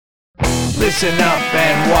Listen up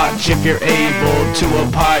and watch if you're able to a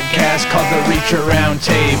podcast called The Reacher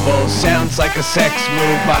Roundtable. Sounds like a sex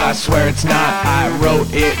move, but I swear it's not. I wrote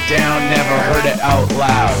it down, never heard it out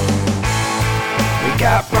loud. We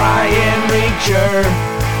got Brian Reacher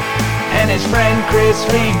and his friend Chris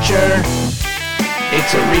Reacher.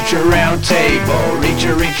 It's a Reacher Roundtable.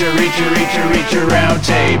 Reacher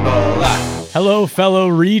Roundtable. Hello, fellow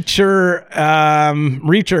Reacher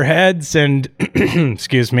heads, and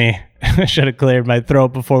excuse me, I should have cleared my throat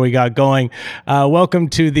before we got going. Welcome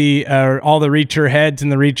to the all the Reacher heads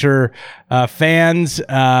and the Reacher fans.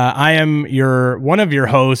 I am one of your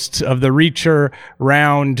hosts of the Reacher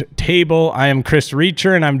Round Table. I am Chris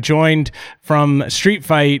Reacher, and I'm joined from Street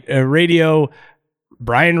Fight Radio,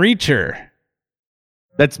 Brian Reacher.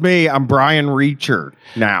 That's me. I'm Brian Reacher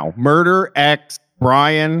now. Murder X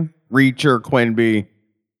Brian Reacher Quinby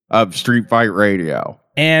of Street Fight Radio.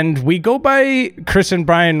 And we go by Chris and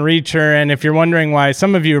Brian Reacher, and if you're wondering why,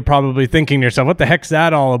 some of you are probably thinking to yourself, what the heck's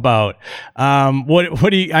that all about? What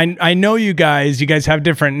do you, I know you guys have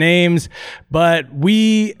different names, but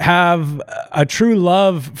we have a true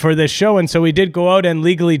love for this show, and so we did go out and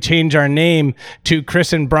legally change our name to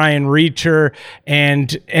Chris and Brian Reacher,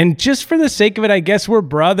 and just for the sake of it, I guess we're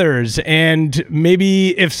brothers, and maybe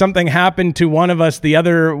if something happened to one of us, the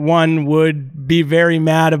other one would be very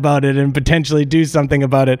mad about it and potentially do something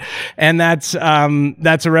about it, and that's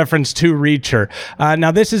a reference to Reacher.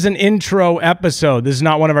 Now, this is an intro episode. This is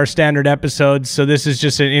not one of our standard episodes, so this is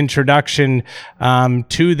just an introduction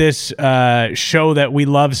to this show that we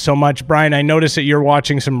love so much. Brian, I noticed that you're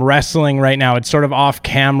watching some wrestling right now. It's sort of off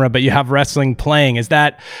camera, but you have wrestling playing. Is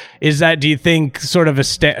that? Do you think sort of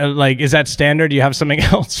is that standard? Do you have something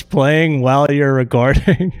else playing while you're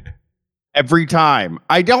recording? Every time.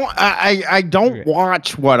 I don't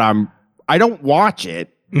watch I don't watch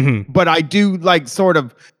it, but I do like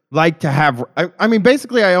to have, I mean,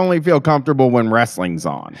 basically I only feel comfortable when wrestling's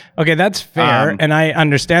on. Okay, that's fair, and I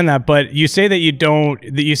understand that, but you say that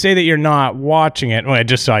you say that you're not watching it. Well, I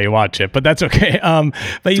just saw you watch it, but that's okay.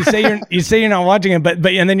 But you say you're not watching it, but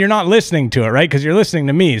and then you're not listening to it, right? Because you're listening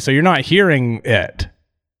to me, so you're not hearing it.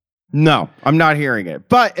 No, I'm not hearing it.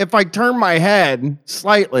 But if I turn my head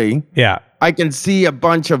slightly, yeah, I can see a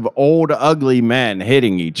bunch of old, ugly men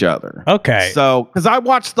hitting each other. Okay. So, because I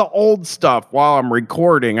watch the old stuff while I'm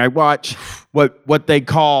recording, I watch what they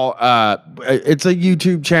call, it's a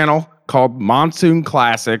YouTube channel called Monsoon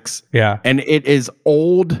Classics. Yeah. And it is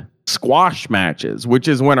old squash matches, which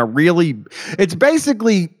is when it's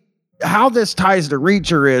basically how this ties to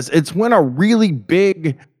Reacher it's when a really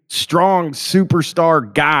big, strong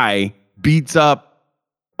superstar guy beats up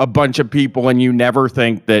a bunch of people and you never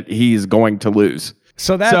think that he's going to lose.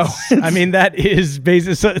 I mean, that is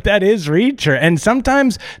basically, that is Reacher. And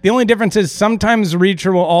sometimes the only difference is sometimes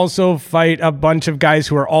Reacher will also fight a bunch of guys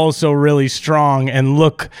who are also really strong and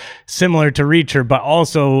look similar to Reacher, but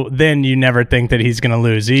also then you never think that he's going to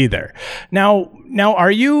lose either. Now, are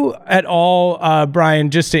you at all, Brian,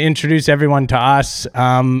 just to introduce everyone to us,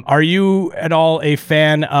 are you at all a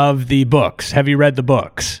fan of the books? Have you read the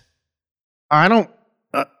books? I don't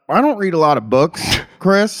read a lot of books,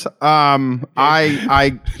 Chris.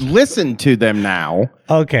 I listen to them now.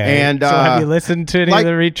 Okay. And so have you listened to any of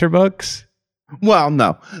the Reacher books? Well,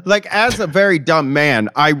 no. As a very dumb man,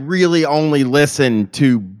 I really only listen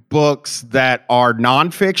to books that are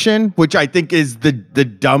nonfiction, which I think is the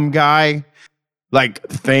dumb guy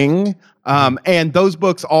thing. And those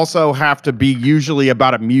books also have to be usually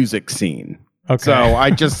about a music scene. Okay. So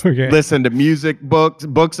I just listen to music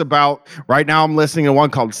books about, right now I'm listening to one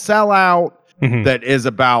called Sellout that is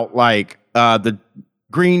about the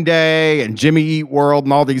Green Day and Jimmy Eat World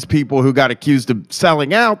and all these people who got accused of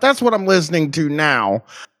selling out. That's what I'm listening to now.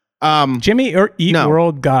 Jimmy Eat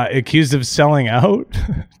World got accused of selling out?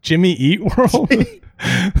 Jimmy Eat World?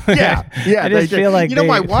 Yeah. I just feel like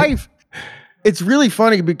my wife, it's really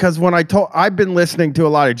funny because I've been listening to a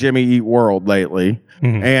lot of Jimmy Eat World lately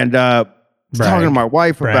and talking to my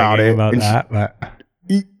wife about it.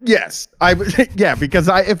 Yes, because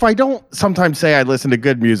if I don't sometimes say I listen to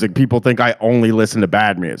good music, people think I only listen to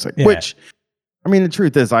bad music, which I mean, the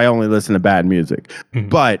truth is I only listen to bad music,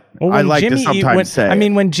 but I like to sometimes say. I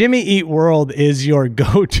mean, when Jimmy Eat World is your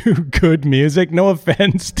go-to good music, no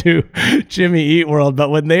offense to Jimmy Eat World, but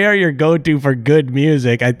when they are your go-to for good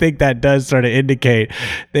music, I think that does sort of indicate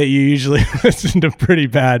that you usually listen to pretty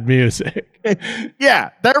bad music. Yeah,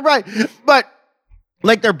 they're right. But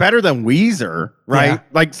they're better than Weezer, right?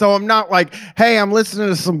 Yeah. So I'm not hey, I'm listening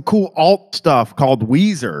to some cool alt stuff called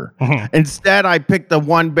Weezer. Instead, I picked the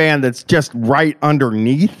one band that's just right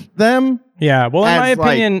underneath them. Yeah, well, in my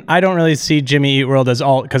opinion, I don't really see Jimmy Eat World as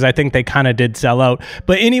alt because I think they kind of did sell out.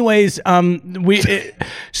 But anyways,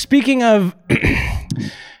 speaking of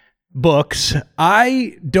books,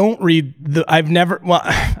 I don't read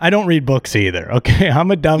I don't read books either. Okay, I'm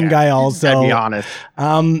a dumb guy also. To be honest.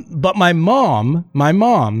 But my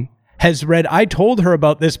mom has read, I told her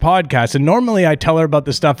about this podcast, and normally I tell her about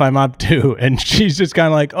the stuff I'm up to, and she's just kind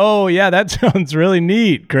of like, oh yeah, that sounds really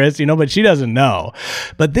neat, Chris, but she doesn't know.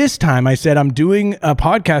 But this time I said, I'm doing a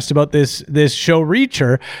podcast about this show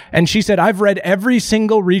Reacher, and she said, I've read every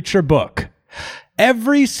single Reacher book.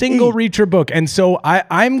 Every single Reacher book. And so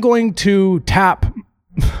I'm going to tap,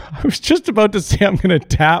 I was just about to say I'm going to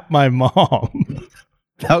tap my mom.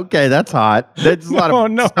 Okay, that's hot. There's a lot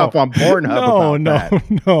of stuff on Pornhub that.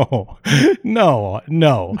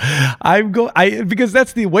 Because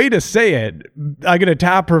that's the way to say it. I'm going to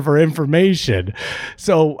tap her for information.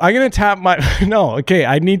 So I'm going to tap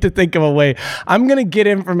I need to think of a way. I'm going to get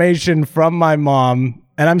information from my mom.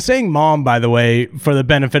 And I'm saying mom, by the way, for the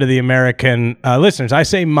benefit of the American listeners. I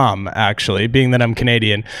say mom, actually, being that I'm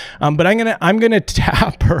Canadian. But I'm gonna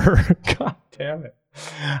tap her. God damn it.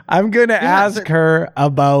 I'm gonna ask her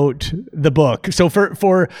about the book. So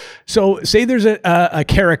so say there's a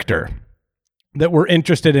character that we're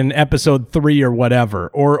interested in episode 3 or whatever,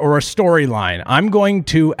 or a storyline. I'm going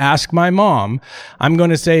to ask my mom, I'm going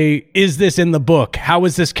to say, is this in the book? How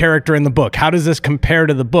is this character in the book? How does this compare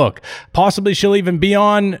to the book? Possibly she'll even be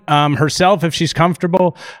on herself if she's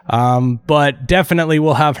comfortable, but definitely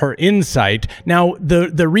we'll have her insight. Now, the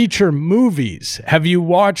Reacher movies, have you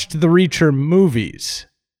watched the Reacher movies?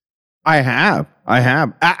 I have.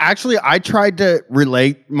 Actually, I tried to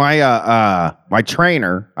relate my my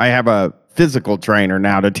trainer. I have a physical trainer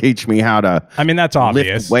now to teach me how to that's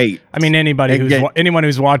obvious. Lift weight. Anyone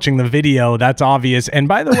who's watching the video, that's obvious. And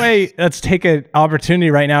by the way, let's take an opportunity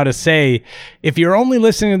right now to say, if you're only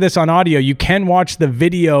listening to this on audio, you can watch the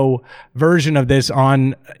video version of this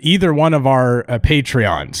on either one of our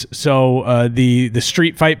Patreons. So the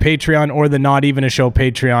Street Fight Patreon or the Not Even a Show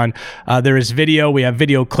Patreon. There is video. We have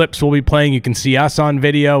video clips we'll be playing. You can see us on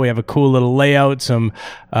video. We have a cool little layout, some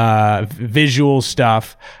visual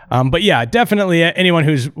stuff. But yeah, definitely anyone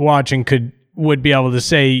who's watching would be able to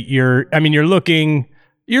say you're looking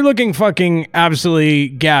fucking absolutely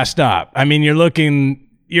gassed up. You're looking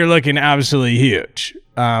absolutely huge.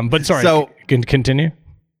 But sorry, so continue.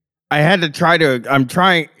 I had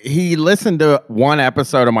to he listened to one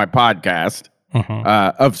episode of my podcast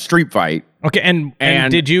of Street Fight. Okay.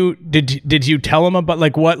 And did you tell him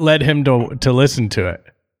about what led him to listen to it?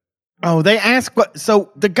 Oh, they asked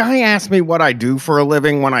the guy asked me what I do for a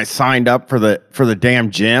living when I signed up for the damn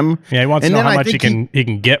gym. Yeah, he wants to know how much he can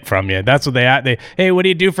get from you. That's what they hey, what do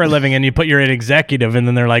you do for a living? And you put you're an executive, and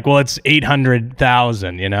then they're like, well, it's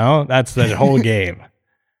 800,000. That's the whole game.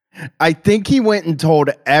 I think he went and told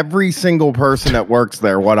every single person that works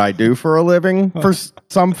there what I do for a living for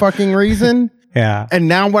some fucking reason. Yeah. And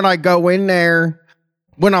now when I go in there,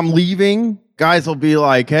 when I'm leaving, guys will be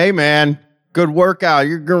like, hey, man, good workout.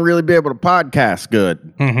 You're going to really be able to podcast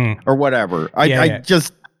good or whatever. I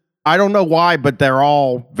don't know why, but they're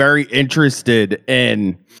all very interested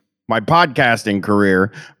in my podcasting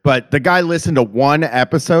career. But the guy listened to one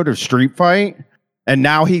episode of Street Fight, and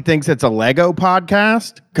now he thinks it's a Lego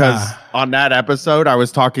podcast because on that episode, I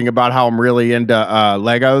was talking about how I'm really into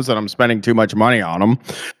Legos and I'm spending too much money on them.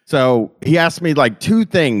 So he asked me two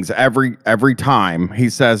things every time.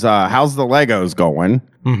 He says, how's the Legos going?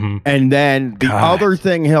 And then the other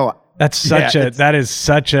thing that is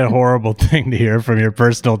such a horrible thing to hear from your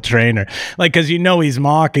personal trainer. Because he's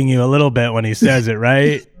mocking you a little bit when he says it,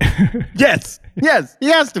 right? Yes, he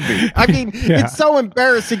has to be. It's so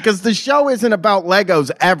embarrassing because the show isn't about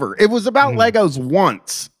Legos ever. It was about Legos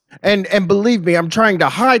once. And believe me, I'm trying to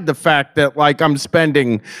hide the fact that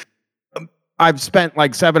I've spent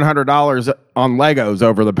 $700 on Legos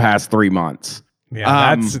over the past 3 months.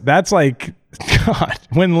 Yeah, that's God,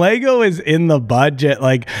 when Lego is in the budget,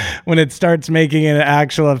 when it starts making an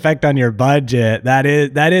actual effect on your budget, that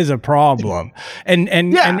is a problem.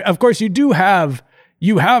 And of course you have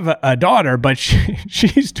a daughter, but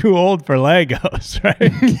she's too old for Legos,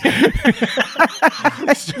 right?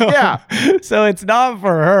 So it's not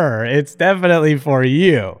for her. It's definitely for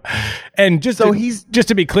you. And just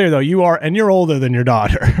to be clear though, you're older than your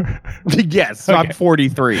daughter. Yes, so okay. I'm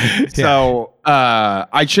 43. Yeah. So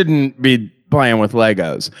I shouldn't be playing with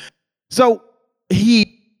Legos. So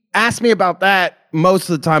he asked me about that most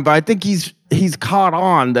of the time, but I think he's caught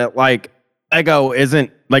on that Lego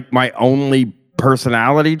isn't my only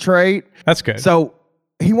personality trait. That's good. So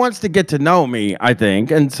he wants to get to know me, I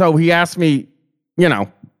think. And so he asked me,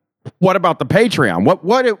 what about the Patreon?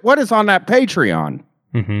 What is on that Patreon?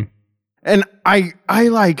 Mm-hmm. And I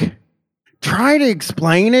like try to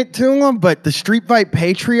explain it to him, but the Street Fight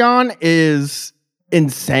Patreon is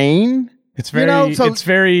insane. It's very, it's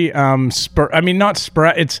very,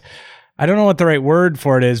 it's, I don't know what the right word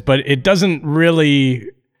for it is, but it doesn't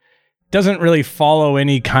really follow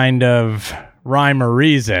any kind of rhyme or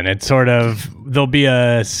reason. It's sort of, there'll be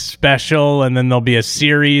a special and then there'll be a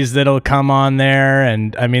series that'll come on there.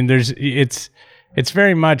 And I mean, it's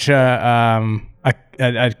very much a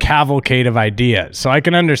cavalcade of ideas. So I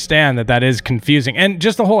can understand that is confusing. And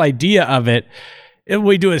just the whole idea of it,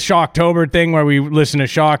 we do a Shocktober thing where we listen to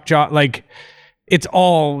Shock, like it's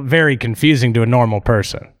all very confusing to a normal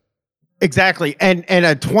person. Exactly. And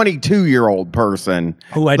a 22-year-old person.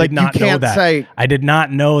 Oh, I did not know that. I did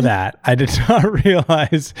not know that. I did not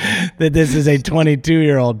realize that this is a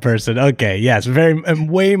 22-year-old person. Okay. Yes.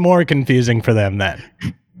 Way more confusing for them then.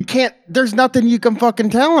 You can't, there's nothing you can fucking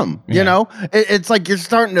tell him. You know, it's like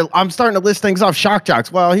I'm starting to list things off Shock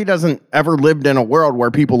Jocks. Well, he doesn't ever lived in a world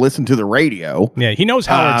where people listen to the radio. Yeah. He knows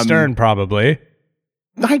Howard Stern probably.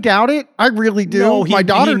 I doubt it. I really do. No, my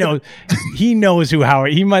daughter knows. He knows who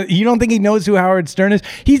Howard. You don't think he knows who Howard Stern is?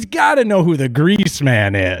 He's got to know who the Grease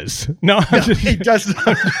Man is. No, he does.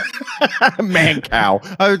 Man cow.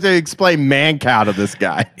 I was going to explain man cow to this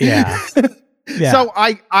guy. Yeah. So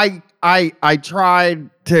I tried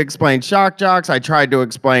to explain Shock Jocks. I tried to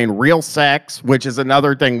explain Real Sex, which is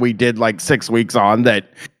another thing we did like 6 weeks on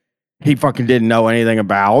that he fucking didn't know anything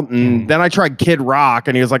about. And then I tried Kid Rock,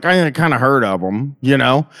 and he was like, I kind of heard of him, you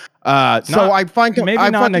know? So I fucking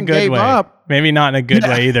gave up. Maybe not in a good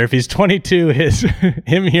way either. If he's 22,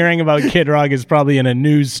 him hearing about Kid Rock is probably in a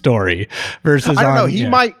news story versus I don't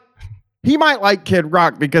know. He might like Kid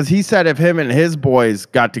Rock because he said if him and his boys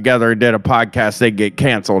got together and did a podcast, they'd get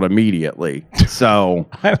canceled immediately. So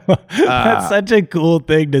that's such a cool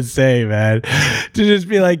thing to say, man. To just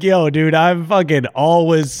be like, yo, dude, I'm fucking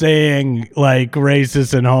always saying like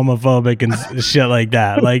racist and homophobic and shit like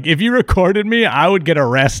that. Like if you recorded me, I would get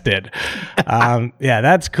arrested. Yeah,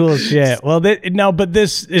 that's cool shit. Well, it's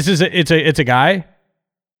a guy.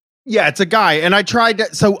 Yeah, it's a guy. And I tried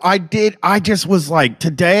to, so I just was like,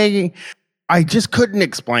 today, I just couldn't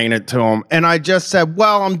explain it to him. And I just said,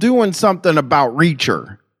 well, I'm doing something about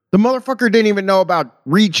Reacher. The motherfucker didn't even know about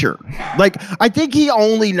Reacher. Like, I think he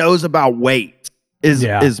only knows about weight is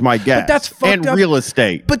my guess. But that's fucked up. Real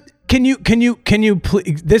estate. But can you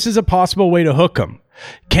please, this is a possible way to hook him.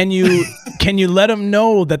 Can you let him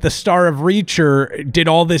know that the star of Reacher did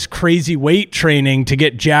all this crazy weight training to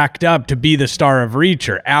get jacked up to be the star of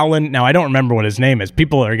Reacher? Alan, now I don't remember what his name is.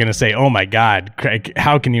 People are going to say, oh my God, Craig,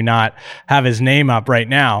 how can you not have his name up right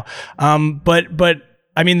now? But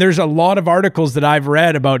I mean, there's a lot of articles that I've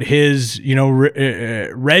read about his,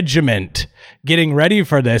 regiment getting ready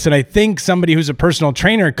for this. And I think somebody who's a personal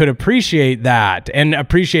trainer could appreciate that and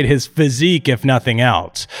appreciate his physique, if nothing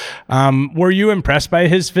else. Were you impressed by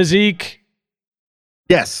his physique?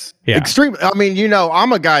 Yes. Yeah. Extreme. I mean,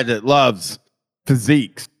 I'm a guy that loves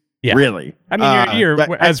physiques. Yeah. Really. I mean, you're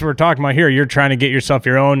as we're talking about here, you're trying to get yourself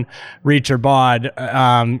your own Reacher bod.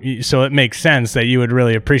 So it makes sense that you would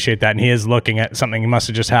really appreciate that. And he is looking at something that must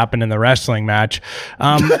have just happened in the wrestling match.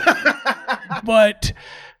 But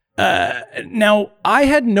now I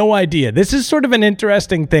had no idea. This is sort of an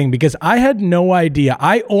interesting thing because I had no idea.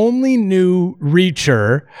 I only knew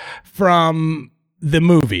Reacher from the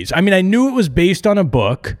movies. I mean, I knew it was based on a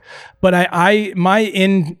book, but my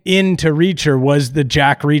into Reacher was the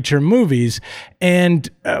Jack Reacher movies. And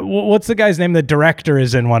what's the guy's name? The director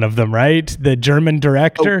is in one of them, right? The German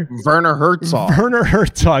director? Oh, Werner Herzog. Werner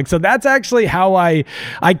Herzog. So that's actually how I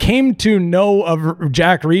came to know of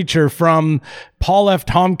Jack Reacher from Paul F.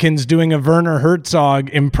 Tompkins doing a Werner Herzog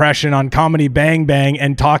impression on Comedy Bang Bang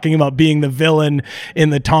and talking about being the villain in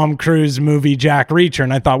the Tom Cruise movie Jack Reacher.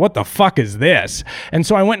 And I thought, what the fuck is this? And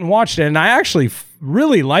so I went and watched it, and I actually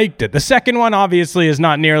really liked it. The second one obviously is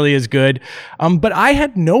not nearly as good, but I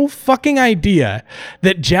had no fucking idea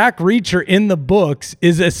that Jack Reacher in the books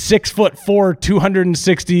is a 6'4",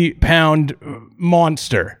 260-pound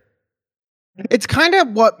monster. It's kind of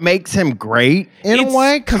what makes him great in a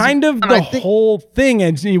way. Kind of the whole thing.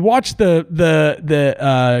 And you watch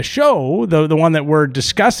the show, the one that we're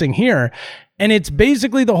discussing here, and it's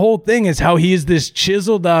basically the whole thing is how he is this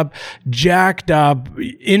chiseled up, jacked up,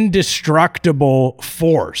 indestructible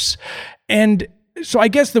force. And so I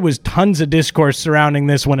guess there was tons of discourse surrounding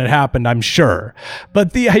this when it happened, I'm sure.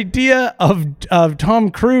 But the idea of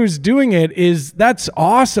Tom Cruise doing it that's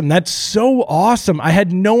awesome. That's so awesome. I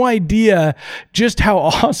had no idea just how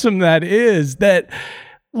awesome that is. That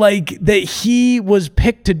like that he was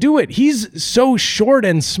picked to do it. He's so short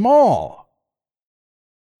and small.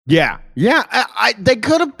 Yeah. They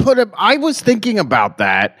could have put him. I was thinking about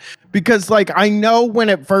that because, like, I know when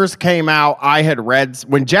it first came out, I had read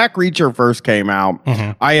when Jack Reacher first came out.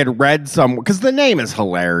 I had read some because the name is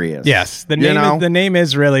hilarious. Yes, the name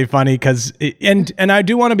is really funny because and I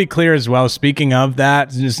do want to be clear as well. Speaking of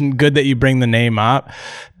that, it's good that you bring the name up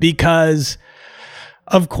because,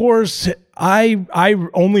 of course, I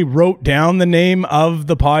only wrote down the name of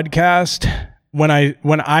the podcast when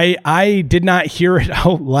I did not hear it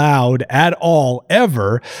out loud at all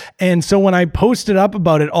ever. And so when I posted up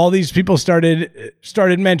about it, all these people started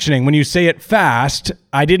mentioning, when you say it fast,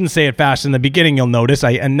 I didn't say it fast in the beginning, you'll notice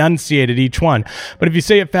I enunciated each one. But if you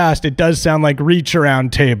say it fast, it does sound like Reach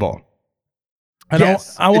Around Table.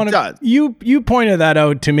 Yes, it does. You pointed that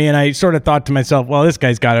out to me, and I sort of thought to myself, well, this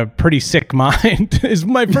guy's got a pretty sick mind.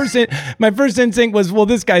 my first instinct was, well,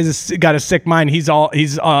 this guy's got a sick mind. He's got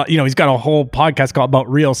a whole podcast called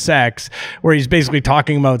about real sex where he's basically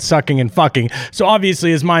talking about sucking and fucking. So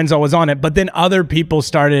obviously his mind's always on it. But then other people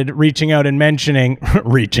started reaching out and mentioning,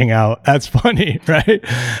 reaching out. That's funny, right?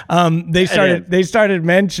 They started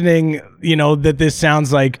mentioning, that this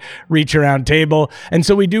sounds like Reach Around Table. And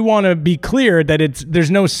so we do want to be clear that there's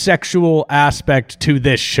no sexual aspect to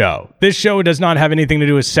this show. This show does not have anything to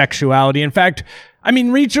do with sexuality. In fact, I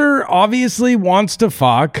mean, Reacher obviously wants to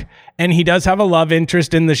fuck, and he does have a love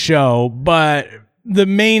interest in the show, but the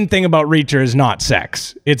main thing about Reacher is not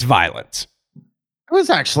sex. It's violence. I was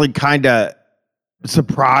actually kind of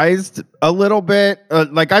surprised a little bit.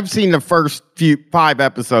 Like, I've seen the first 5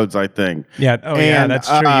 episodes, I think. Yeah. Oh, yeah, that's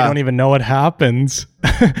true. You don't even know what happens.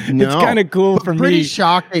 No, it's kind of cool for me. Pretty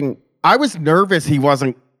shocking. I was nervous he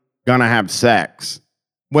wasn't gonna have sex.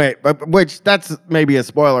 Which that's maybe a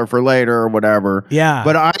spoiler for later or whatever. Yeah.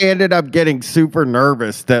 But I ended up getting super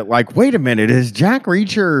nervous that, like, wait a minute, is Jack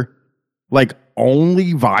Reacher like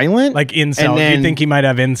only violent? Like incel? Do you think he might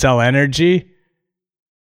have incel energy?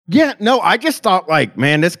 Yeah, no, I just thought, like,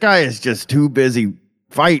 man, this guy is just too busy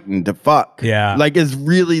fighting to fuck. Yeah. Like, is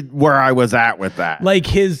really where I was at with that. Like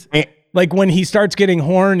like when he starts getting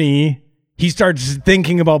horny, he starts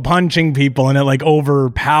thinking about punching people, and it like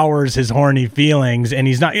overpowers his horny feelings, and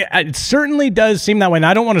he's not. It certainly does seem that way, and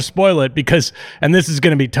I don't want to spoil it because, and this is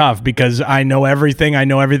going to be tough because I know everything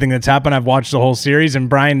that's happened. I've watched the whole series, and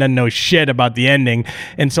Brian doesn't know shit about the ending,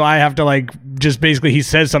 and so I have to like just basically he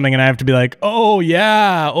says something, and I have to be like, oh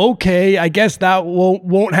yeah, okay, I guess that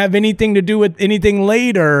won't have anything to do with anything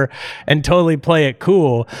later, and totally play it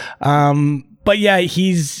cool. But yeah,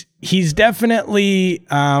 he's definitely.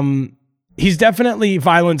 He's definitely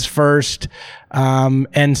violence first,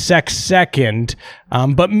 and sex second.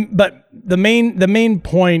 But the main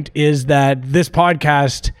point is that this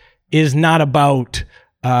podcast is not about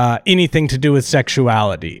anything to do with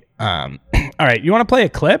sexuality. All right, you want to play a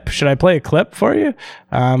clip? Should I play a clip for you?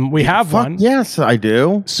 We have one. Yes, I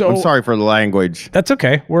do. So I'm sorry for the language. That's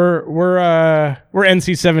okay. We're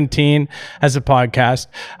NC-17 as a podcast.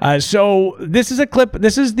 So this is a clip.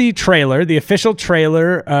 This is the trailer, the official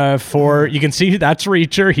trailer for. You can see that's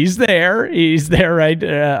Reacher. He's there. He's there right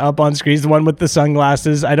up on screen. He's the one with the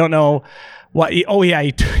sunglasses. I don't know.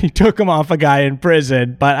 He took him off a guy in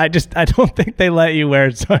prison, but I don't think they let you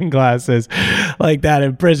wear sunglasses like that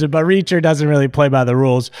in prison. But Reacher doesn't really play by the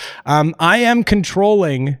rules. I am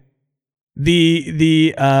controlling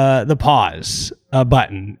the pause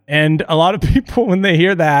button, and a lot of people when they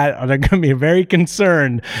hear that are going to be very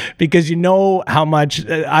concerned because you know how much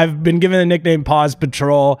I've been given the nickname Pause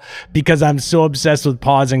Patrol because I'm so obsessed with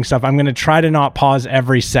pausing stuff. I'm going to try to not pause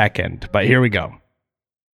every second, but here we go.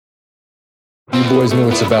 You boys know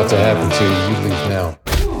what's about to happen to you. You leave now.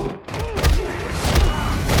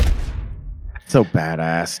 So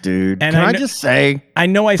badass, dude. And Can I just say? I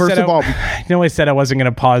know I said I wasn't going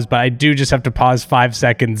to pause, but I do just have to pause 5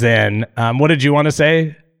 seconds in. What did you want to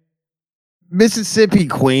say? Mississippi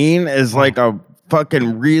Queen is like a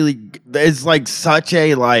fucking really. It's like such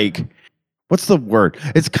a like. What's the word?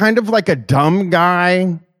 It's kind of like a dumb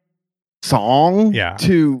guy song. Yeah.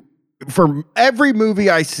 For every movie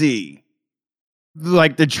I see.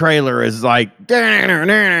 Like the trailer is like, and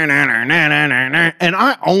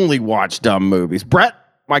I only watch dumb movies. Brett,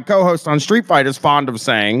 my co-host on Street Fight, is fond of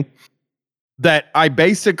saying that I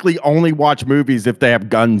basically only watch movies if they have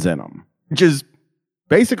guns in them, which is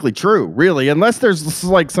basically true, really, unless there's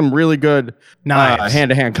like some really good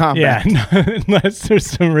hand-to-hand combat. Yeah, unless there's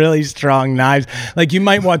some really strong knives. Like you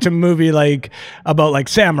might watch a movie like about like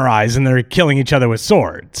samurais and they're killing each other with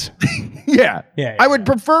swords. Yeah. Yeah. I would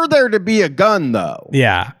prefer there to be a gun, though.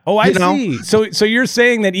 Yeah. Oh, I see. So you're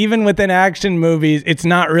saying that even within action movies, it's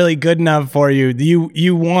not really good enough for you.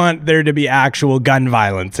 You want there to be actual gun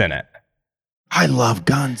violence in it. I love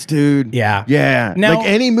guns, dude. Yeah. Yeah. Now, like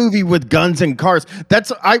any movie with guns and cars.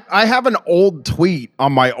 I have an old tweet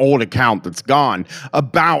on my old account that's gone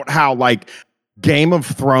about how like Game of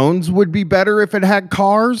Thrones would be better if it had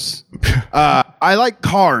cars. I like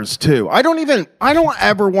cars too. I don't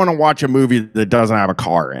ever want to watch a movie that doesn't have a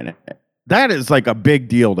car in it. That is like a big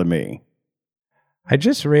deal to me. I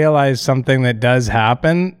just realized something that does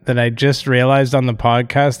happen that I just realized on the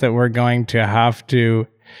podcast that we're going to have to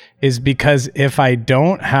is because if I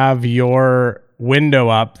don't have your window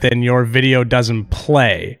up, then your video doesn't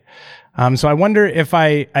play. So I wonder if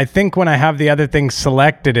I think when I have the other thing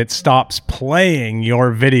selected, it stops playing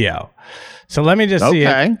your video. So let me just see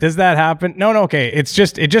it. Does that happen? No, okay. It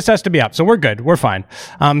just has to be up. So we're good. We're fine.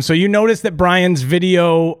 So you notice that Brian's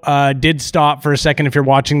video did stop for a second if you're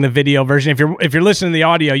watching the video version. If you're listening to the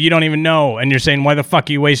audio, you don't even know, and you're saying, why the fuck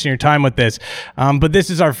are you wasting your time with this? But this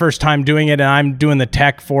is our first time doing it, and I'm doing the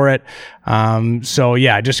tech for it. So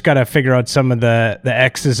yeah, I just got to figure out some of the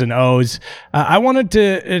X's and O's. I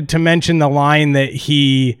wanted to mention the line that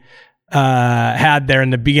he had there in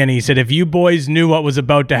the beginning. He said, if you boys knew what was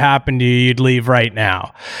about to happen to you, you'd leave right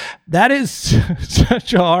now. That is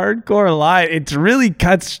such a hardcore line. It's really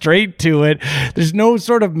cut straight to it. There's no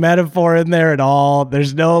sort of metaphor in there at all.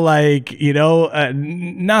 There's no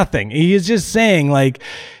nothing. He is just saying like,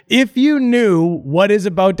 if you knew what is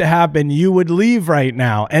about to happen, you would leave right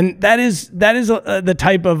now. And that is the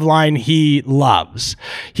type of line he loves.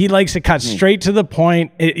 He likes to cut straight to the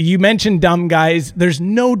point. You mentioned dumb guys. There's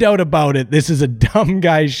no doubt about it. This is a dumb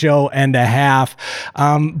guy show and a half.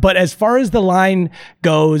 But as far as the line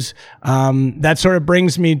goes, that sort of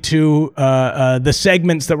brings me to the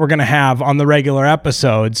segments that we're going to have on the regular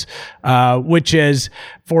episodes, which is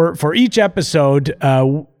for each episode,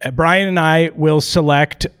 Brian and I will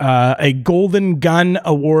select a Golden Gun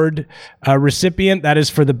Award recipient. That is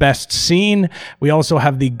for the best scene. We also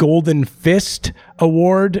have the Golden Fist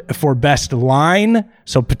Award for best line.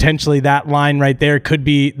 So potentially that line right there could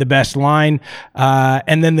be the best line.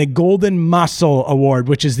 And then the Golden Muscle Award,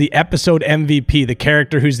 which is the episode MVP, the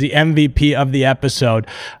character who's the MVP of the episode.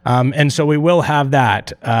 And so we will have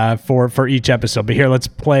that for each episode. But here, let's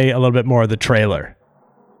play a little bit more of the trailer.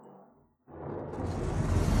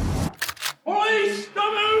 Police,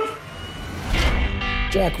 don't move!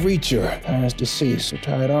 Jack Reacher, as deceased,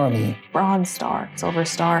 retired Army. Bronze Star, Silver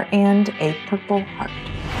Star, and a Purple Heart.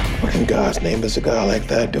 What in God's name does a guy like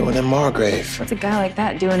that doing in Margrave? What's a guy like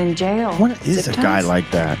that doing in jail? What is Zip a guy ties? like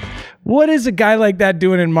that? What is a guy like that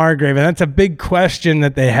doing in Margrave? And that's a big question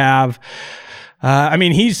that they have. I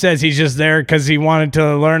mean, he says he's just there because he wanted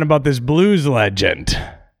to learn about this blues legend.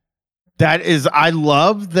 I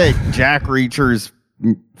love that Jack Reacher's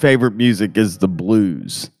favorite music is the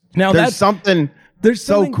blues. Now there's something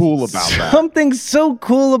so cool about that. Something so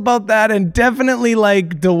cool about that, and definitely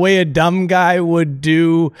like the way a dumb guy would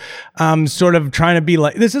do, sort of trying to be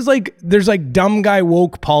like, this is like, there's like dumb guy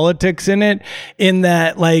woke politics in it, in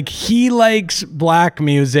that like he likes black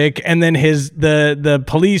music, and then the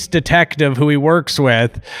police detective who he works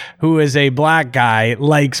with, who is a black guy,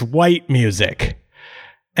 likes white music.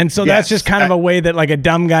 And so that's just kind of a way that like a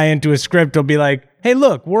dumb guy into a script will be like, hey,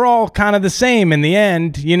 look, we're all kind of the same in the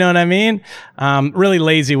end. You know what I mean? Really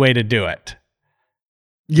lazy way to do it.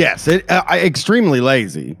 Yes, extremely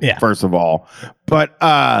lazy, Yeah. First of all. But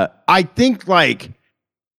I think like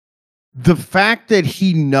the fact that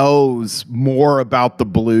he knows more about the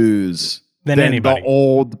blues than anybody. the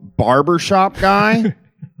old barbershop guy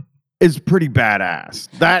is pretty badass.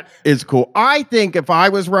 That is cool. I think if I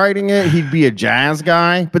was writing it, he'd be a jazz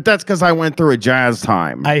guy, but that's because I went through a jazz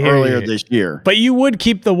time earlier this year. But you would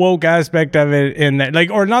keep the woke aspect of it in there, like,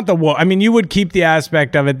 or not the woke. I mean, you would keep the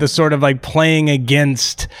aspect of it, the sort of like playing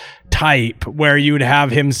against type, where you would have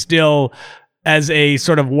him still as a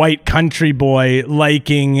sort of white country boy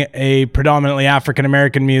liking a predominantly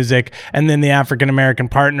African-American music, and then the African-American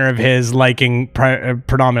partner of his liking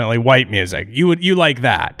predominantly white music. You like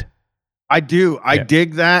that. I do. I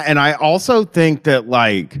dig that. And I also think that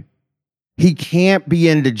like he can't be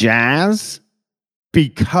into jazz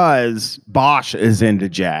because Bosch is into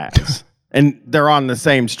jazz and they're on the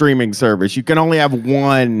same streaming service. You can only have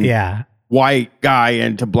one white guy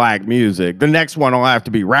into black music. The next one will have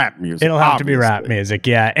to be rap music. It'll have to be rap music,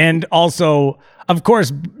 yeah. And also, of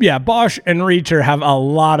course, yeah, Bosch and Reacher have a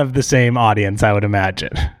lot of the same audience, I would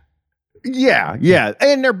imagine. Yeah.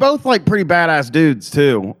 And they're both like pretty badass dudes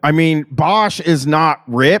too. I mean, Bosch is not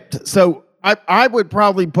ripped. So I would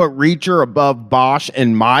probably put Reacher above Bosch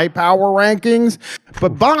in my power rankings,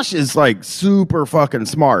 but Bosch is like super fucking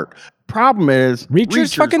smart. Problem is,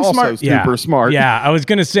 Reacher's fucking also smart. super smart. Yeah, I was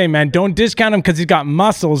gonna say, man, don't discount him because he's got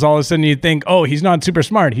muscles. All of a sudden, you think, oh, he's not super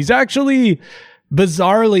smart. He's actually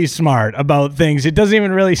bizarrely smart about things. It doesn't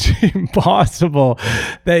even really seem possible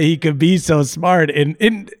that he could be so smart.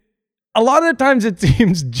 And a lot of the times, it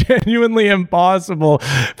seems genuinely impossible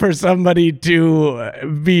for somebody to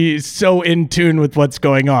be so in tune with what's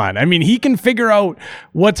going on. I mean, he can figure out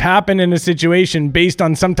what's happened in a situation based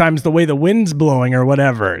on sometimes the way the wind's blowing or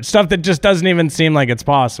whatever. Stuff that just doesn't even seem like it's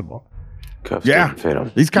possible. Cuffs Yeah. didn't fit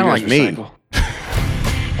him. He's kind You of guys like me.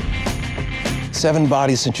 recycle. 7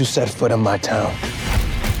 bodies since you set foot in my town.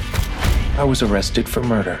 I was arrested for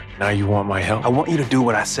murder. Now you want my help? I want you to do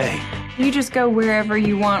what I say. You just go wherever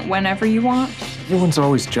you want, whenever you want. Everyone's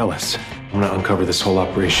always jealous. I'm gonna uncover this whole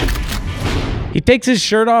operation. He takes his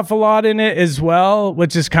shirt off a lot in it as well,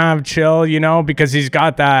 which is kind of chill, you know, because he's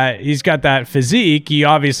got that physique. You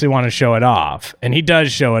obviously want to show it off, and he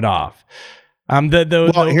does show it off.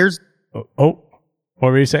 Here's what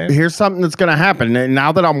were you saying? here's something that's going to happen. And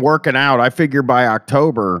now that I'm working out, I figure by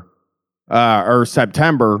October or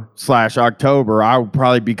September/October, I'll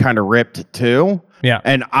probably be kind of ripped too. Yeah.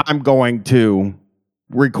 And I'm going to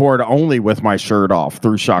record only with my shirt off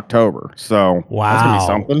through Shocktober. So that's going to be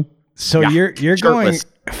something. So Yeah, you're going shirtless.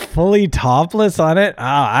 fully topless on it.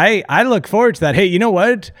 I look forward to that. Hey, you know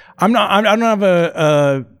what? I don't have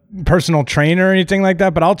a personal trainer or anything like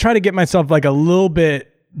that, but I'll try to get myself like a little bit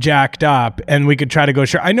jacked up, and we could try to go.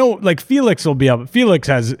 Sure, I know like Felix will be able. Felix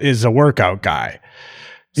is a workout guy.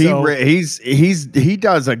 So, He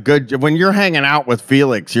does a good. When you're hanging out with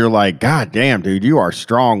Felix, you're like, God damn, dude, you are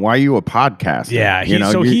strong. Why are you a podcaster? Yeah,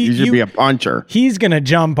 you should be a puncher. He's gonna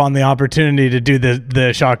jump on the opportunity to do the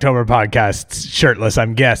Shocktober podcast shirtless.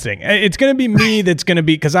 I'm guessing it's gonna be me. That's gonna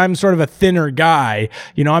be because I'm sort of a thinner guy.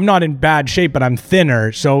 You know, I'm not in bad shape, but I'm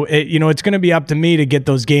thinner. So it's gonna be up to me to get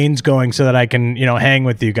those gains going so that I can hang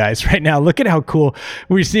with you guys. Right now, look at how cool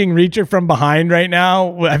we're seeing Reacher from behind right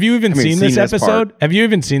now. Have you even seen this episode? Have you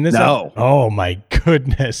even seen this? No. Oh my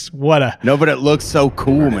goodness. No, but it looks so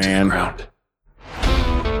cool, man. Ground.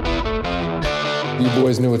 You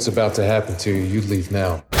boys knew what's about to happen to you. You'd leave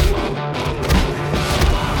now.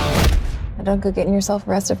 Don't go getting yourself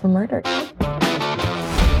arrested for murder.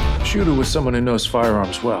 Shooter was someone who knows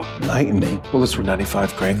firearms well. Night and day. Bullets were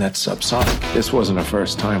 95 grain. That's subsonic. This wasn't a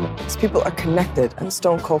first timer. These people are connected and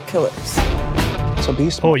stone cold killers. So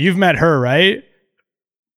be smart. Oh, you've met her, right?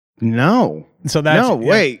 No. So that's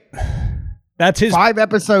wait. That's his 5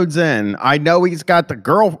 episodes in. I know he's got the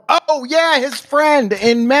girl. Oh yeah, his friend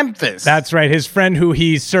in Memphis. That's right. His friend who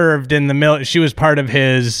he served in the military. She was part of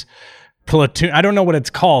his platoon. I don't know what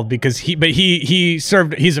it's called because he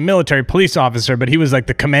served. He's a military police officer, but he was like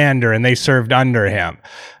the commander, and they served under him.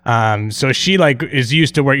 So she like is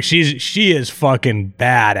used to work. She is fucking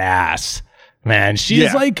badass, man.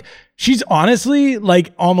 She's like. She's honestly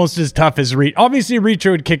like almost as tough as Reacher. Obviously, Reacher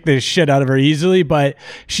would kick the shit out of her easily, but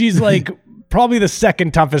she's like probably the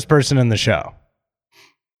second toughest person in the show.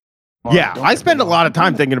 Yeah, I spend a lot of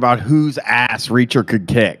time thinking about whose ass Reacher could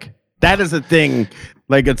kick. That is a thing.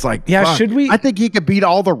 Like, it's like, yeah, fuck, should we? I think he could beat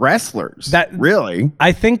all the wrestlers. Really?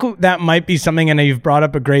 I think that might be something, and you've brought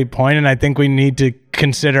up a great point, and I think we need to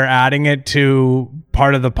consider adding it to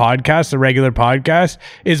part of the podcast, the regular podcast,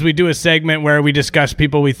 is we do a segment where we discuss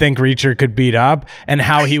people we think Reacher could beat up and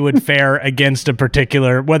how he would fare against a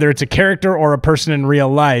particular, whether it's a character or a person in real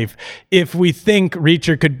life, if we think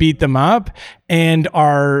Reacher could beat them up, and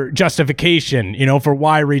our justification, for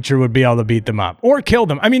why Reacher would be able to beat them up or kill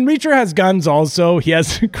them. I mean, Reacher has guns also. He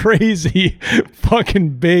has a crazy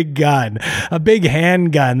fucking big gun, a big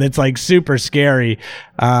handgun that's like super scary.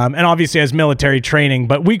 And obviously has military training,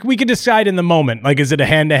 but we could decide in the moment, like, is it a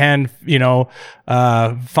hand-to-hand,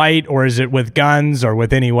 fight, or is it with guns or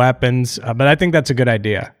with any weapons? But I think that's a good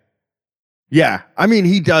idea. Yeah, I mean,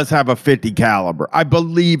 he does have a 50 caliber. I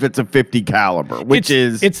believe it's a 50 caliber,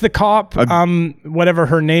 it's the cop, whatever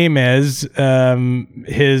her name is,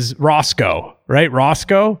 his Roscoe, right?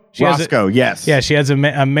 Roscoe? Roscoe, yes. Yeah, she has a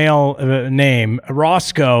male name.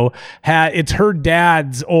 Roscoe, it's her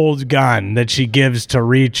dad's old gun that she gives to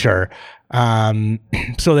Reacher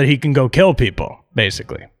so that he can go kill people,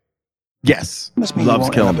 basically. Yes. Must mean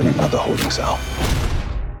Loves you won't end killing up in people. another holding cell.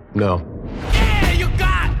 No. Yeah, you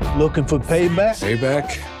got Looking for payback?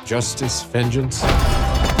 Payback, justice, vengeance.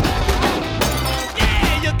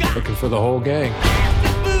 Looking for the whole gang.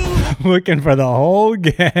 Looking for the whole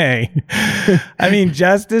gang. I mean,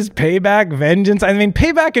 justice, payback, vengeance. I mean,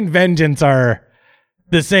 payback and vengeance are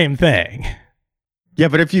the same thing. Yeah,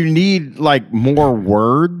 but if you need like more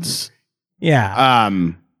words, yeah.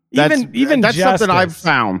 That's justice. something I've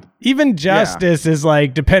found. Even justice is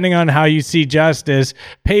like, depending on how you see justice,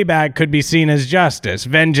 payback could be seen as justice.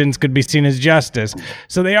 Vengeance could be seen as justice.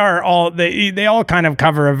 So they all kind of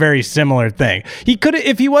cover a very similar thing. He could,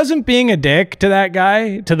 if he wasn't being a dick to that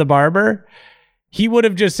guy, to the barber, he would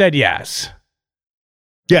have just said yes.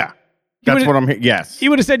 Yeah. That's what I'm. Yes, he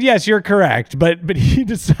would have said yes. You're correct, but he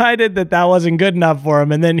decided that wasn't good enough for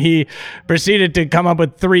him, and then he proceeded to come up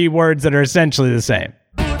with 3 words that are essentially the same.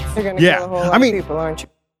 You're gonna kill a whole lot of people, aren't you?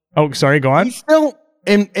 Oh, sorry. Go on. He's still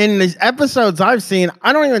in the episodes I've seen.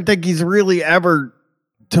 I don't even think he's really ever,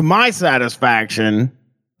 to my satisfaction,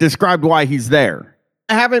 described why he's there.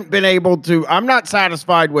 I haven't been able to. I'm not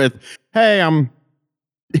satisfied with. Hey, I'm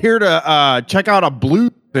here to check out a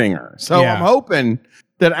blues singer. So I'm hoping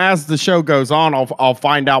that as the show goes on, I'll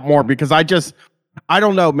find out more, because I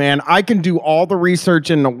don't know, man. I can do all the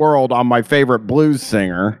research in the world on my favorite blues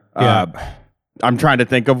singer. I'm trying to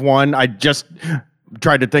think of one. I just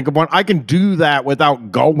tried to think of one. I can do that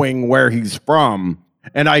without going where he's from.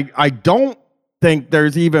 And I don't think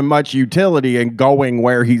there's even much utility in going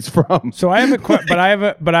where he's from. So I have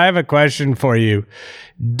I have a question for you.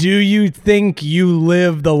 Do you think you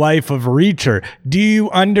live the life of Reacher? Do you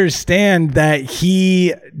understand that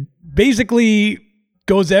he basically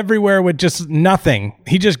goes everywhere with just nothing?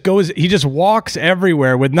 He just walks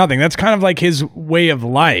everywhere with nothing. That's kind of like his way of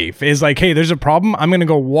life, is like, hey, there's a problem, I'm going to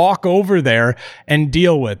go walk over there and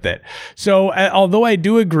deal with it. So although I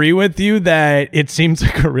do agree with you that it seems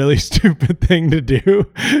like a really stupid thing to do,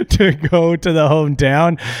 to go to the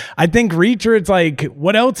hometown, I think Reacher, it's like,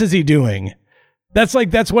 what else is he doing? That's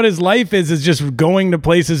what his life is just going to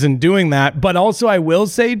places and doing that. But also, I will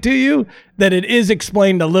say to you that it is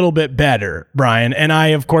explained a little bit better, Brian. And I,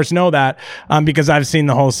 of course, know that because I've seen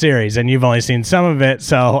the whole series and you've only seen some of it.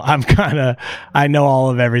 So I know all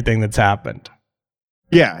of everything that's happened.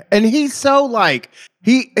 Yeah. And he's so like,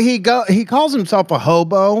 he calls himself a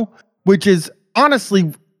hobo, which is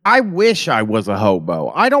honestly, I wish I was a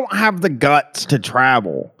hobo. I don't have the guts to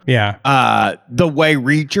travel. Yeah. The way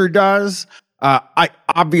Reacher does.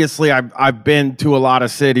 I've been to a lot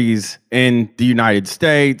of cities in the United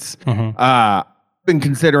States. Mm-hmm. Been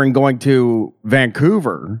considering going to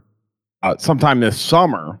Vancouver sometime this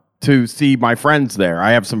summer to see my friends there.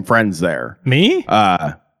 I have some friends there. Me?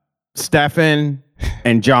 Stefan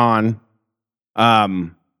and John.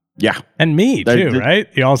 Yeah. And me too, right?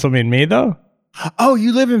 You also mean me though? Oh,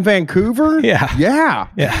 you live in Vancouver? Yeah. Yeah.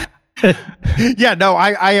 Yeah. Yeah, no,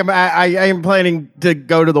 I am planning to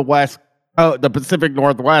go to the Pacific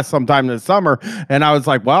Northwest sometime this summer, and I was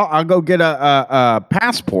like, well, I'll go get a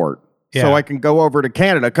passport so I can go over to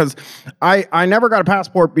Canada, because I never got a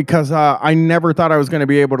passport because I never thought I was going to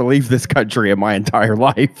be able to leave this country in my entire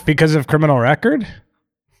life. Because of criminal record?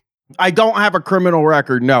 I don't have a criminal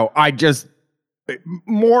record, no. I just,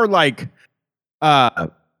 more like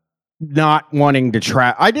not wanting to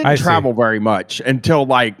travel. I didn't travel very much until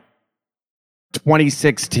like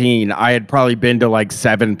 2016. I had probably been to like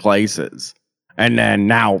 7 places, and then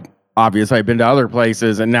now obviously I've been to other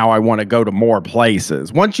places, and now I want to go to more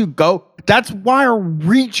places. Once you go, that's why a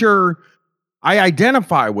Reacher, I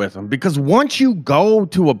identify with him, because once you go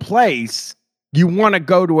to a place, you want to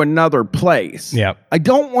go to another place. Yeah, I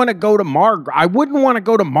don't want to go to Margrave. I wouldn't want to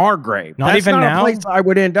go to Margrave. Not even now. A place I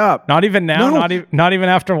would end up. Not even now. No. Not even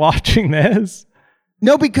after watching this.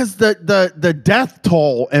 No, because the death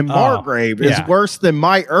toll in Margrave is worse than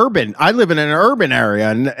my urban. I live in an urban area,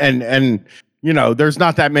 and you know, there's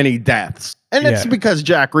not that many deaths. And it's because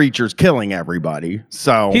Jack Reacher's killing everybody.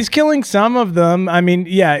 So he's killing some of them. I mean,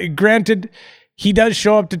 yeah, granted, he does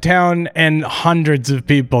show up to town and hundreds of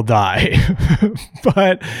people die.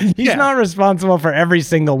 But he's not responsible for every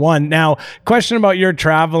single one. Now, question about your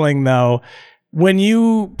traveling though. When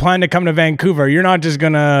you plan to come to Vancouver, you're not just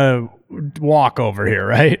going to walk over here,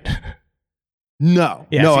 right? No.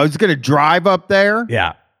 Yeah, no, I was going to drive up there.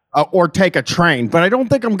 Yeah. Or take a train, but I don't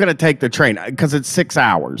think I'm going to take the train because it's 6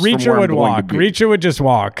 hours. Reacher would walk. Reacher would just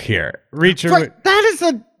walk here. Reacher would...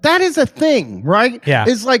 That is a thing, right? Yeah.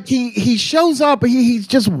 It's like he shows up, he's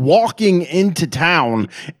just walking into town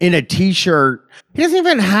in a t-shirt. He doesn't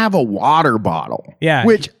even have a water bottle. Yeah.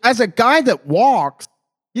 Which, as a guy that walks,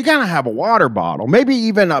 you gotta have a water bottle, maybe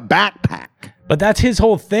even a backpack. But that's his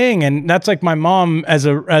whole thing, and that's like my mom as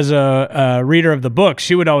a reader of the book.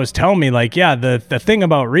 She would always tell me like, yeah, the thing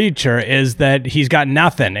about Reacher is that he's got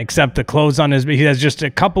nothing except the clothes on his. He has just a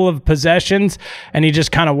couple of possessions, and he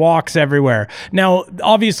just kind of walks everywhere. Now,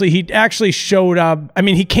 obviously, he actually showed up. I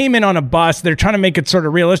mean, he came in on a bus. They're trying to make it sort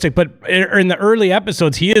of realistic, but in the early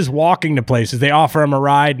episodes, he is walking to places. They offer him a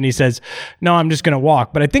ride, and he says, "No, I'm just going to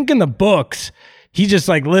walk." But I think in the books, he just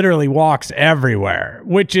like literally walks everywhere,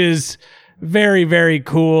 which is very, very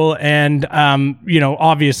cool. And,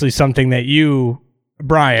 obviously something that you,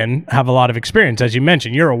 Brian, have a lot of experience. As you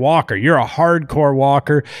mentioned, you're a walker. You're a hardcore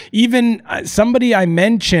walker. Even somebody I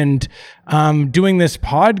mentioned doing this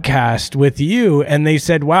podcast with you, and they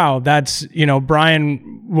said, wow, that's,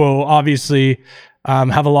 Brian will obviously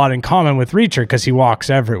have a lot in common with Reacher because he walks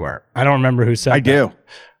everywhere. I don't remember who said that. I do.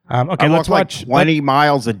 Okay, let's watch. 20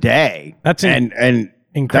 miles a day. That's and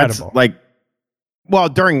incredible. That's like, well,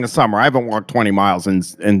 during the summer, I haven't walked 20 miles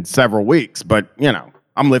in several weeks, but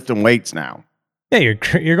I'm lifting weights now. Yeah,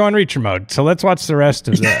 you're going Reacher mode. So let's watch the rest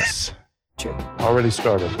of this. Already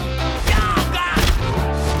started.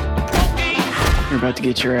 You're about to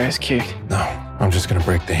get your ass kicked. No, I'm just gonna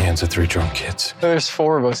break the hands of 3 drunk kids. There's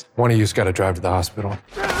 4 of us. One of you's got to drive to the hospital.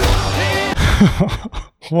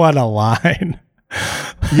 What a line.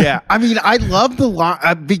 Yeah, I mean, I love the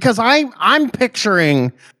line because I'm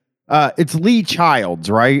picturing. It's Lee Childs,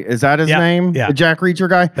 right? Is that his name? Yeah. The Jack Reacher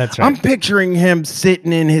guy? That's right. I'm picturing him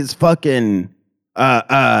sitting in his fucking,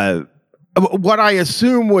 what I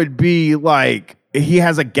assume would be like, he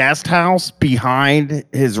has a guest house behind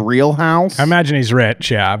his real house. I imagine he's rich.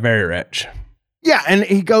 Yeah, very rich. Yeah, and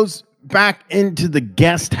he goes back into the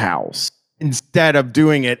guest house instead of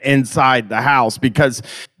doing it inside the house because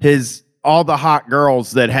all the hot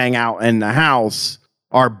girls that hang out in the house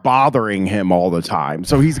are bothering him all the time.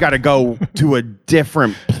 So he's got to go to a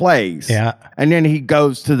different place. Yeah. And then he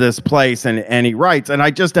goes to this place and he writes. And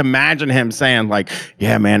I just imagine him saying like,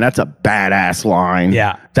 yeah, man, that's a badass line.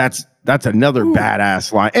 Yeah. That's another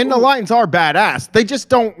badass line. And the lines are badass. They just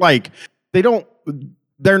don't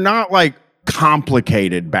they're not like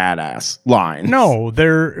complicated badass lines. No,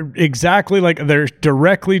 they're exactly like, they're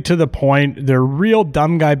directly to the point. They're real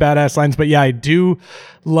dumb guy badass lines. But yeah, I do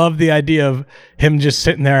love the idea of him just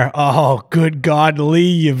sitting there. Oh, good God, Lee,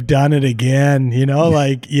 you've done it again.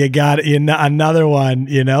 Like you got another one,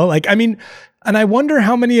 like, I mean, and I wonder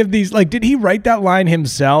how many of these, like, did he write that line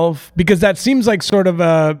himself? Because that seems like sort of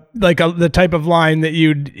the type of line that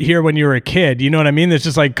you'd hear when you were a kid. You know what I mean? It's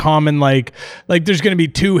just like common, like there's going to be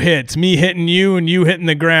 2 hits, me hitting you and you hitting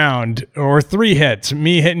the ground, or 3 hits,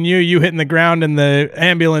 me hitting you, you hitting the ground, and the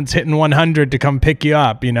ambulance hitting 100 to come pick you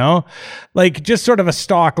up, like just sort of a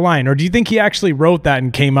stock line. Or do you think he actually wrote that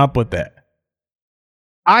and came up with it?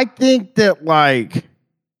 I think that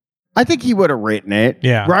I think he would have written it.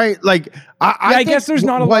 Yeah. Right? Like, I guess there's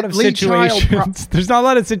not a lot of situations. There's not a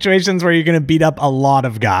lot of situations where you're going to beat up a lot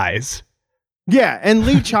of guys. Yeah. And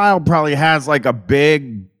Lee Child probably has like a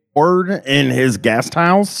big board in his guest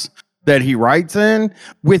house that he writes in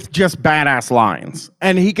with just badass lines.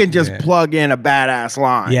 And he can just plug in a badass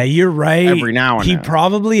line. Yeah, you're right. Every now and then. He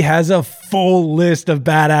probably has a full list of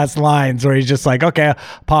badass lines where he's just like, okay,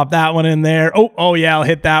 pop that one in there. Oh yeah, I'll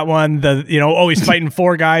hit that one. He's fighting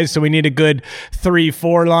 4 guys, so we need a good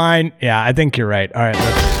 3-4 line. Yeah, I think you're right. All right,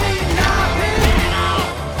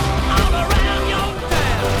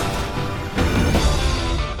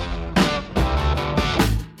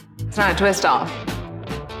 It's not a twist off.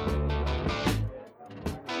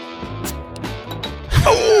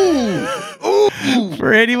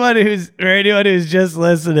 For anyone who's just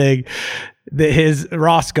listening, his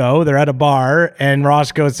Roscoe, they're at a bar, and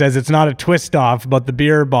Roscoe says it's not a twist off, but the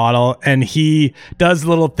beer bottle, and he does a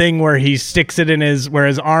little thing where he sticks it in where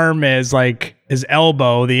his arm is, like his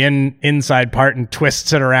elbow, the inside part, and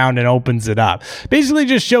twists it around and opens it up. Basically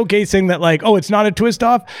just showcasing that, like, oh, it's not a twist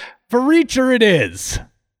off. For Reacher, it is.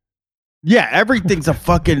 Yeah, everything's a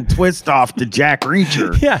fucking twist off to Jack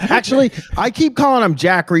Reacher. Yeah, actually, I keep calling him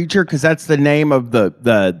Jack Reacher because that's the name of the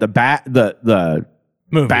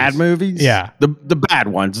movies. Bad movies. Yeah, the bad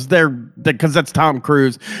ones. They're because that's Tom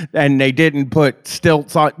Cruise, and they didn't put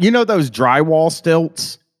stilts on. You know those drywall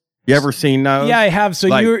stilts? You ever seen those? Yeah, I have.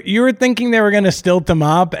 So you were thinking they were going to stilt them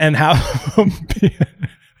up and have them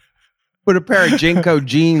put a pair of Jinko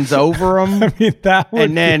jeans over them. I mean,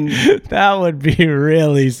 that would be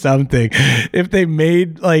really something if they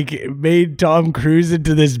made Tom Cruise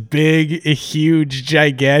into this big, huge,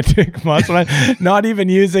 gigantic muscle man, not even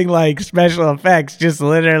using like special effects, just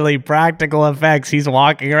literally practical effects. He's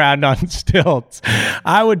walking around on stilts.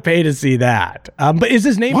 I would pay to see that. But is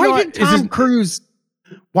his name? Why did Tom Cruise?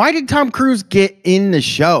 why did Tom Cruise get in the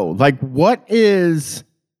show? Like, why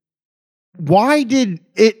did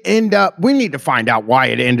it end up? We need to find out why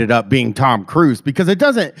it ended up being Tom Cruise, because it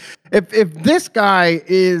doesn't. If this guy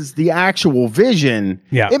is the actual Vision,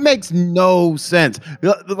 it makes no sense.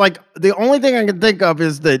 Like, the only thing I can think of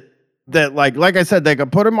is that like I said, they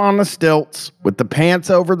could put him on the stilts with the pants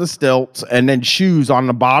over the stilts and then shoes on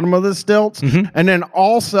the bottom of the stilts, and then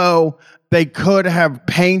also they could have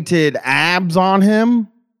painted abs on him.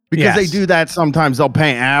 Because they do that sometimes. They'll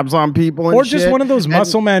paint abs on people and or just one of those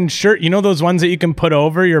muscle man shirt. You know those ones that you can put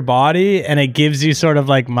over your body and it gives you sort of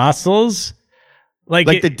like muscles? Like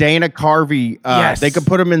the Dana Carvey. They could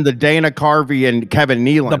put them in the Dana Carvey and Kevin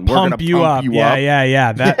Nealon. The pump you up.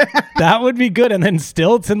 Yeah. That would be good. And then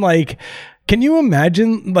stilts and like, can you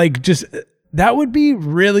imagine like just... That would be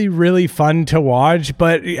really, really fun to watch,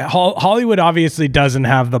 but Hollywood obviously doesn't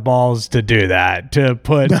have the balls to do that, to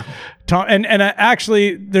put Tom, and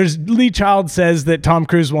actually there's Lee Child says that Tom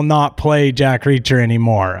Cruise will not play Jack Reacher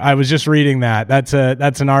anymore. I was just reading that. That's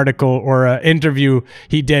an article or an interview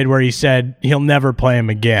he did where he said he'll never play him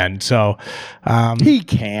again. So he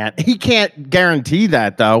can't guarantee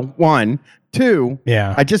that though. 1, 2.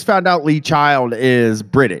 Yeah. I just found out Lee Child is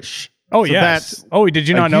British. Oh, so yes. Oh, did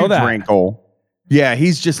you not know that? Wrinkle. Yeah,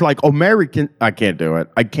 he's just like American. I can't do it.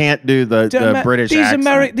 I can't do the British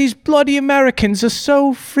accent. These bloody Americans are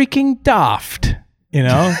so freaking daft. You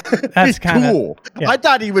know, that's kind of cool. Yeah. I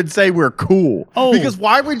thought he would say we're cool. Oh, because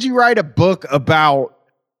why would you write a book about?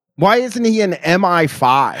 Why isn't he an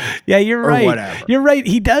MI5? Yeah, you're right. Whatever. You're right.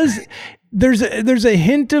 He does. There's a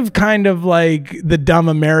hint of kind of like the dumb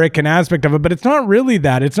American aspect of it, but it's not really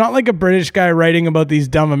that. It's not like a British guy writing about these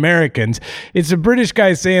dumb Americans. It's a British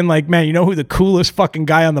guy saying like, man, you know who the coolest fucking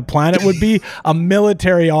guy on the planet would be? A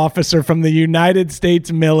military officer from the United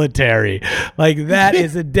States military. Like that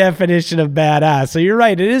is a definition of badass. So you're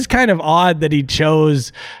right. It is kind of odd that he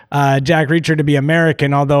chose Jack Reacher to be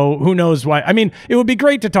American, although who knows why. I mean, it would be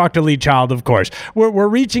great to talk to Lee Child, of course. We're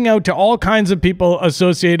reaching out to all kinds of people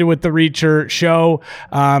associated with the Reacher show.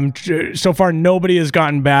 So far, nobody has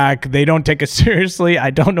gotten back. They don't take us seriously.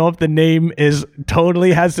 I don't know if the name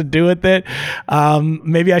totally has to do with it.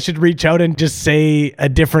 Maybe I should reach out and just say a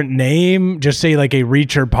different name, just say like a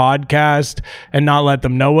Reacher podcast and not let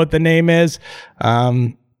them know what the name is.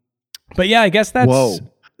 But yeah, I guess that's... Whoa.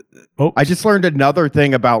 Oh. I just learned another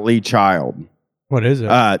thing about Lee Child. What is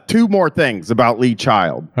it? 2 more things about Lee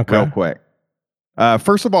Child, real quick.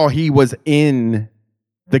 First of all, he was in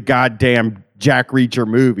the goddamn Jack Reacher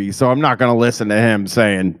movie, so I'm not going to listen to him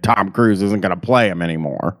saying Tom Cruise isn't going to play him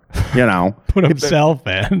anymore. You know, put himself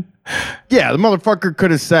in. Yeah, the motherfucker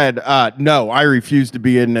could have said, "No, I refuse to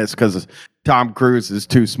be in this because Tom Cruise is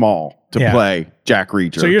too small to play Jack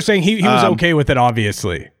Reacher." So you're saying he was okay with it,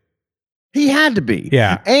 obviously. He had to be.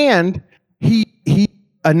 Yeah. And he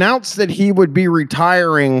announced that he would be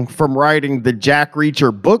retiring from writing the Jack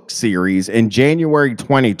Reacher book series in January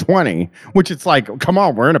 2020, which it's like, come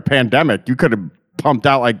on, we're in a pandemic. You could have pumped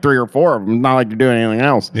out like 3 or 4 of them, not like you're doing anything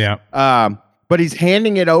else. Yeah. But he's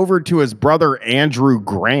handing it over to his brother, Andrew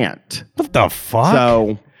Grant. What the fuck?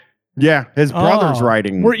 So, yeah, his brother's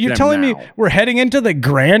writing. You're telling me we're heading into the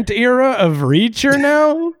Grant era of Reacher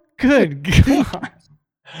now? Good God.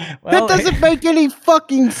 Well, that doesn't make any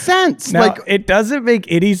fucking sense. Now, it doesn't make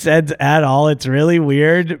any sense at all. It's really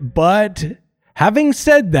weird. But having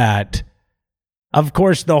said that, of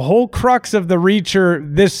course, the whole crux of the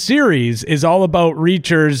Reacher, this series, is all about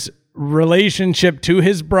Reacher's relationship to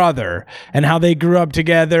his brother and how they grew up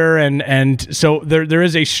together. And so there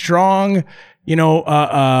is a strong,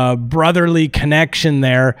 brotherly connection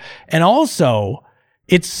there. And also,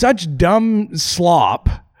 it's such dumb slop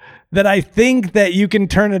that I think that you can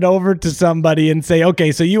turn it over to somebody and say,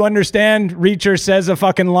 okay, so you understand Reacher says a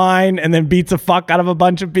fucking line and then beats the fuck out of a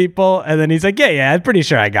bunch of people. And then he's like, yeah, I'm pretty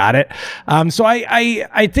sure I got it. So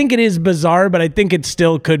I think it is bizarre, but I think it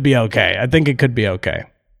still could be okay. I think it could be okay.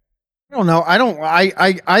 I don't know. I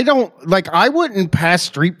don't like, I wouldn't pass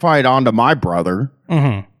Street Fight on to my brother.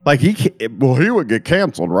 Mm-hmm. Like he would get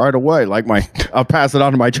canceled right away. Like I'll pass it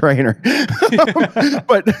on to my trainer,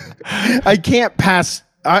 but I can't pass.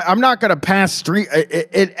 I'm not going to pass Street.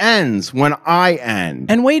 It ends when I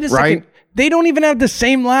end. And wait a second. They don't even have the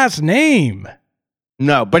same last name.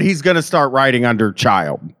 No, but he's going to start writing under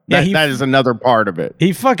Child. That is another part of it.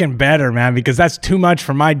 He fucking better, man, because that's too much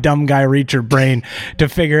for my dumb guy Reacher brain to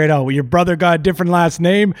figure it out. Your brother got a different last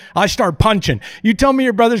name, I start punching. You tell me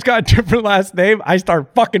your brother's got a different last name, I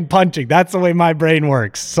start fucking punching. That's the way my brain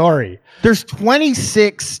works. Sorry. There's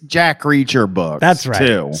 26 Jack Reacher books. That's right.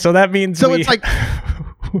 Too. So that means it's like,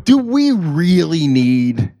 do we really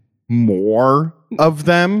need more? of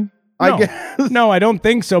them. No. I guess. No, I don't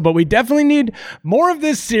think so, but we definitely need more of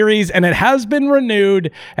this series, and it has been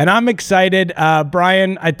renewed, and I'm excited.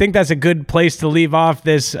 Brian, I think that's a good place to leave off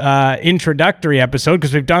this introductory episode,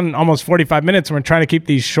 because we've done almost 45 minutes, and we're trying to keep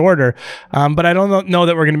these shorter, but I don't know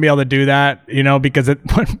that we're going to be able to do that, because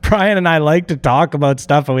Brian and I like to talk about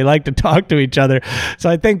stuff, and we like to talk to each other, so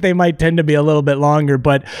I think they might tend to be a little bit longer,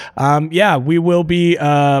 but we will be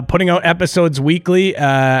putting out episodes weekly.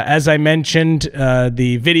 As I mentioned,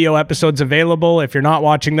 the video episodes available if you're not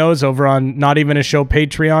watching those over on Not Even a Show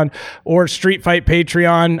Patreon or Street Fight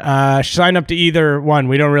Patreon. Sign up to either one.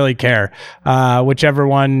 We don't really care. Whichever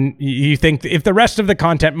one you think. If the rest of the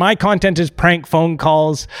content, my content is prank phone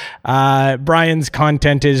calls. Brian's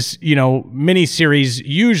content is, mini series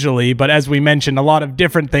usually, but as we mentioned, a lot of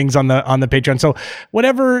different things on the Patreon. So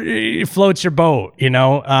whatever floats your boat,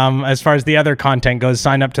 as far as the other content goes,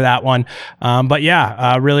 sign up to that one.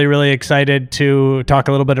 Really, really excited to talk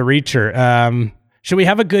a little bit of Reacher. Should we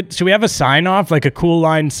have a sign off, like a cool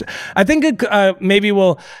line? I think maybe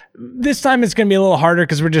this time it's going to be a little harder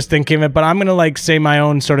because we're just thinking of it, but I'm going to say my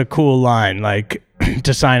own sort of cool line,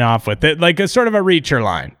 to sign off with it, like a sort of a Reacher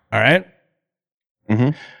line. All right. Mm-hmm.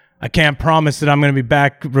 I can't promise that I'm going to be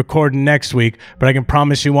back recording next week, but I can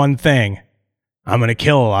promise you one thing. I'm going to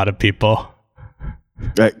kill a lot of people.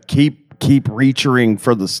 Keep reaching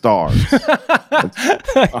for the stars.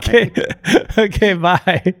 Okay,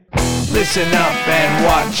 bye. Listen up and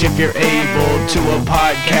watch if you're able to a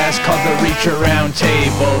podcast called The Reacher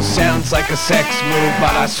Roundtable. Sounds like a sex move,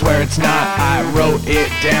 but I swear it's not. I wrote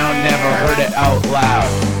it down, never heard it out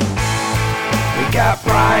loud. We got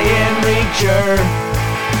Brian Reacher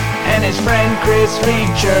and his friend Chris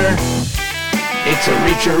Reacher. It's a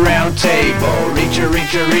Reacher Roundtable. Reacher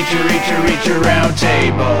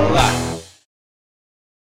Roundtable.